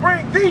Lord shall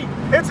bring thee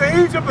into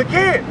Egypt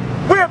again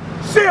with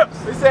ships.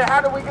 He said,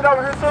 how do we get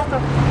over here,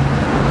 sister?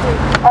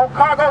 On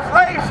cargo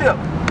slave ships.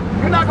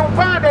 You're not going to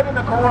find that in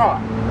the Quran.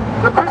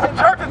 The Christian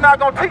church is not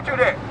going to teach you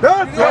that.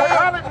 That's Your right.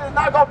 colleges is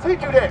not going to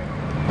teach you that.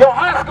 Your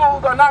high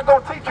schools are not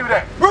going to teach you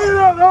that. Bring it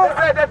up,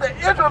 They said that the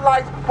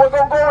Israelites were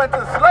going to go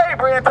into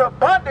slavery, into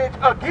bondage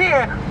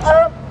again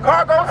on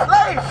cargo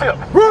slave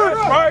ships.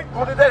 Right.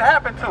 Who did that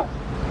happen to?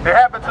 It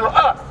happened to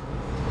us.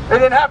 It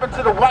didn't happen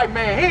to the white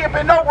man. He ain't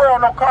been nowhere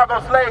on no cargo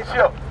slave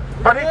ship.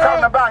 But he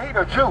talking about he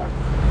the Jew.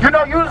 You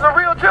know you was a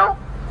real Jew?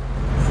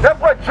 That's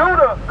what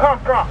Judah come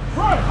from.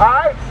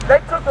 Alright? They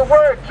took the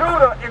word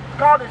Judah and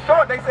called it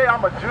short. They say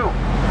I'm a Jew.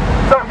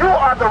 So you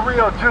are the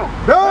real Jew.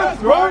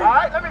 That's right.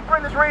 Alright, let me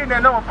bring this reading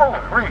there, number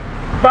 4. Read.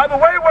 By the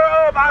way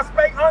whereof I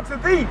spake unto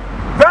thee,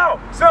 thou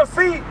shalt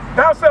see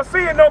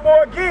it no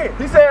more again.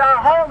 He said our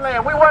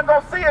homeland, we wasn't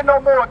going to see it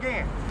no more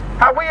again.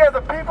 How we as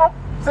a people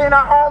seen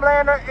our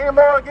homeland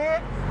anymore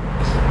again?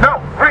 No,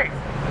 read.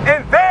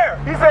 And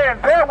there, He said,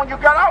 and then when you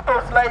got out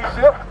those slave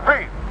ships,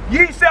 read.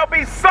 ye shall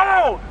be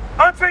sold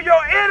unto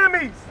your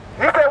enemies.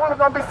 He said we was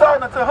going to be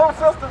sold into who,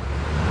 sister?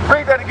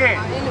 Read that again.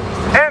 Our enemies.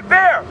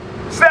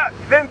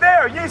 And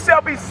there ye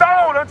shall be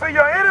sold unto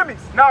your enemies.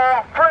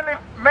 No, friendly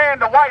man,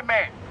 the white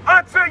man.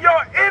 Unto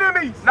your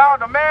enemies. No,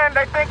 the man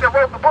they think that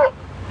wrote the book.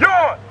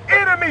 Your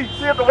enemies.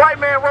 See, if the white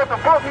man wrote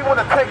the book, he would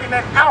have taken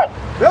that out.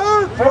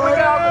 When we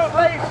got on the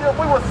slave ship,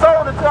 we were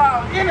sold into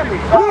our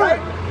enemies. Okay?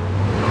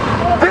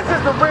 This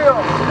is the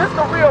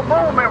real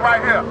movement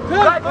right here.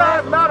 Black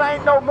Lives Matter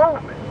ain't no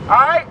movement.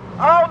 Alright?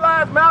 All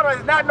lives matter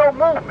is not no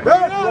movement.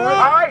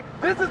 Alright?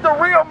 This is the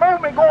real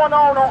movement going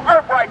on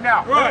earth right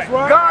now. Right.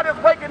 God is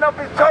waking up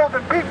his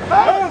chosen people.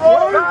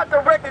 God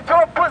directed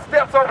your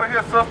footsteps over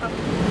here, sister.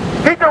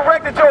 He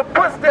directed your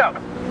footsteps.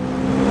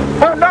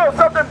 Who knows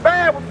something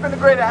bad was finna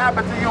great to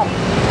happen to you.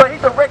 But he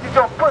directed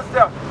your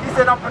footsteps. He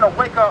said, I'm finna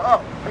wake her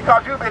up.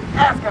 Because you've been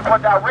asking for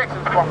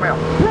directions from him.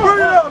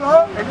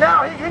 And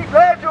now he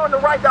led you in the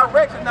right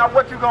direction. Now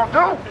what you gonna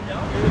do?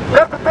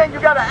 That's the thing you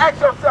gotta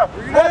ask yourself.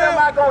 What am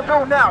I gonna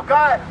do now?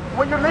 God,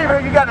 when you leave here,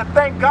 you gotta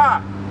thank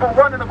God for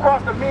running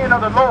across the men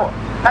of the Lord.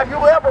 Have you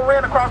ever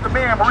ran across the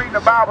men reading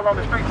the Bible on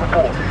the streets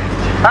before?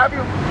 Have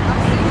you?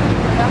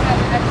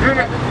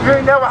 You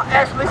ain't never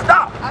actually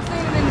stopped. I've seen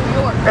it in New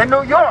York. In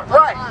New York,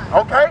 right.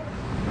 Okay.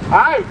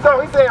 Alright, so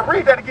he said,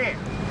 read that again.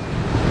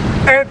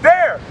 And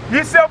there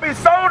ye shall be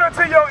sold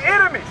unto your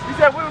enemies. He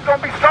said we was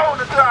going to be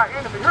sold into our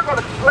enemies. You're going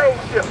to slave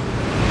ship.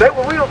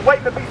 We was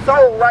waiting to be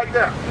sold right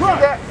there. See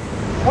that?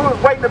 We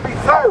was waiting to be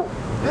sold.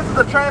 This is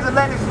the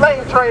transatlantic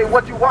slave trade,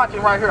 what you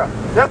watching right here.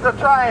 That's the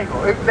triangle.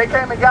 They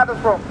came and got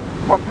us from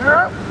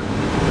Europe.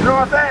 You know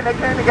what I'm saying? They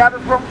came and got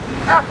us from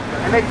Africa.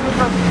 And they took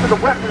us to the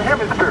Western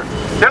Hemisphere.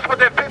 That's what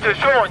that picture is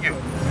showing you.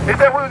 He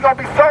said we was going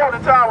to be sold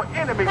into our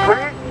enemies,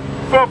 read.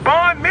 For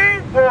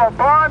bondmen, For a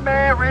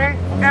bondman, read.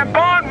 and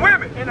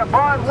bondwomen. And a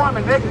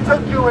bondwoman, they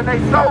took you and they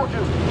sold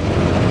you.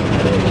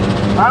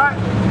 Alright?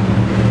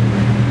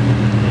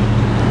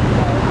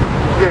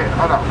 Yeah,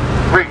 hold on.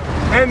 Read.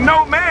 And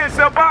no man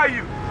shall buy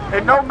you.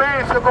 And no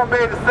man shall gonna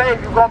be able to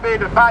save you, gonna be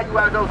able to buy you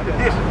out of those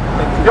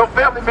conditions. Your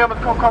family members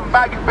gonna come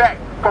buy you back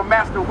from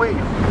Master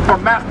William,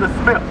 from Master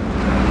Smith.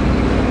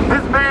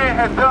 This man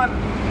has done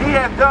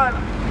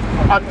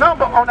a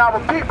number on our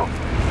people.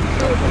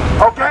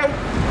 Okay?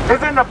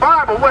 It's in the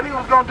Bible what he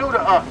was gonna do to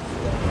us.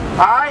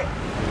 Alright?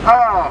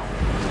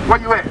 Where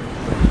you at?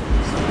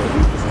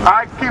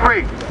 Alright, keep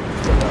reading.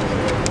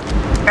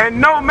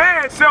 And no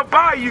man shall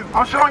buy you.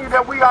 I'm showing you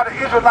that we are the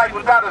Israelites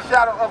without a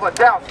shadow of a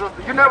doubt,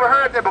 sister. You never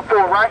heard that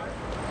before, right?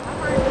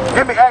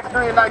 Give me Acts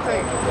 3 and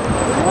 19.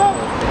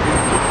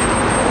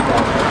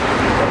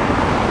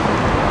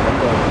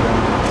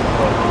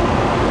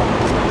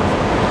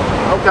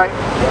 Okay.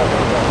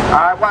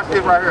 Alright, watch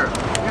this right here.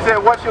 You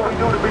said, what should we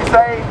do to be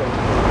saved?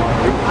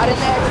 I didn't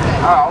ask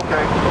that. Oh,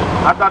 okay.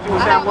 I thought you were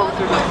saying what we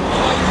should do.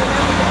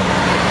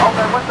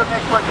 Okay, what's the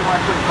next question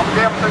right quick? I'm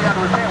going to tell you how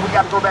to repent. We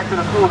got to go back to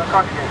the school and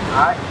congregate,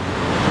 alright?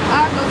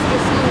 I'll go to the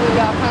school when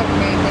y'all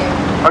congregate there.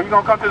 Are you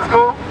going to come to the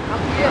school?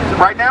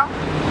 Yeah. Right now?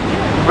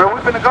 Well,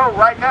 we're finna go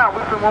right now.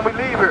 When we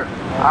leave here.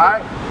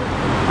 Alright?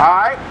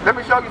 Alright? Let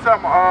me show you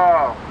something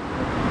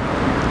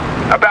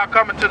about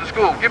coming to the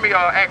school. Give me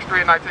Acts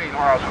 3 and 19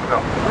 or else we go.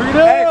 Read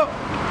it.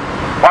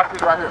 Watch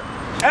this right here.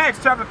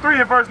 Acts chapter 3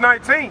 and verse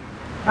 19.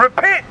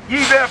 Repent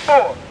ye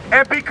therefore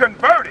and be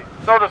converted.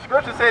 So the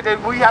scripture said that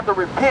we have to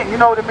repent. You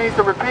know what it means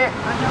to repent?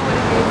 I know what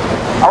it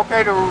means.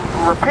 Okay, to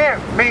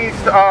repent means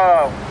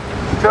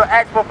to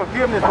ask for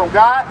forgiveness from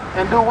God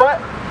and do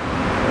what?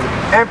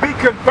 And be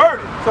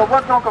converted. So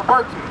what's going to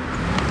convert you?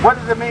 What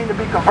does it mean to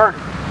be converted?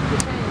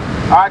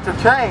 Alright, to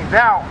change.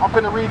 Now, I'm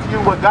going to read to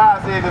you what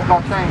God said is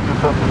going to change you.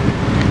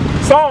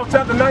 Psalm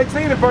chapter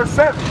 19 and verse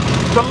 7.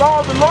 The law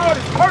of the Lord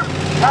is perfect.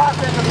 God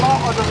said the law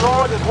of the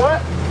Lord is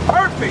what?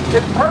 Perfect.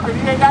 It's perfect.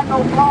 He ain't got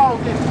no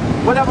flaws in it.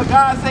 Whatever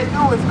God say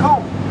do is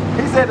cool.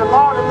 He said the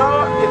law of the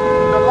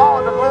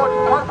Lord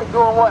is perfect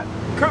doing what?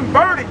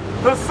 Converting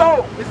the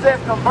soul. It says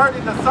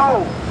converting the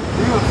soul.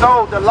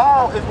 So the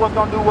law is what's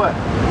going to do what?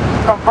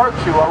 Convert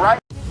you, all right?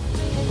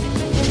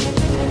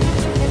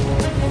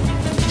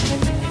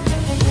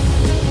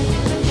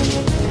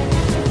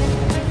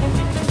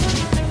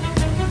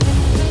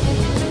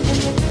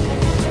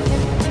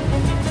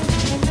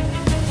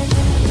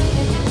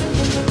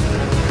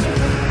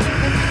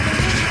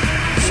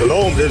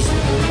 Shalom,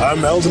 Israel.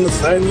 I'm Elder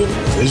Nathaniel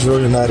of Israel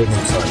United in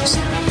Christ.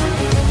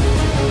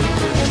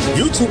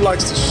 YouTube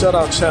likes to shut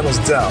our channels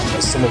down,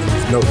 as some of you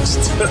have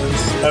noticed,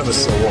 ever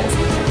so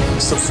often.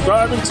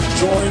 Subscribing to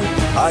join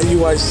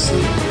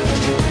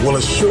IUIC will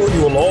assure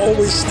you will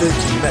always stay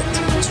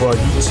connected to our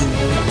YouTube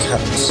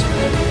accounts.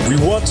 We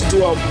want to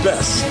do our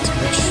best to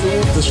make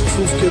sure this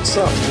truth gets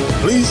out.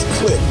 Please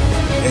click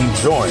and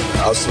join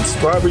our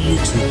subscriber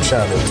YouTube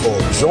channel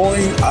called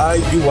Join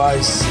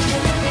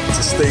IUIC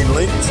to stay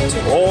linked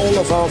to all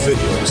of our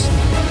videos.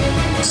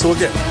 So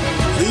again,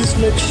 please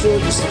make sure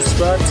you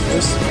subscribe to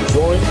this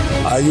Join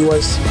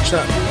IUIC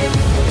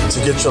channel to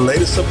get your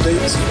latest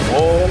updates from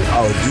all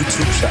our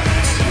YouTube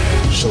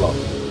channels.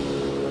 Shalom.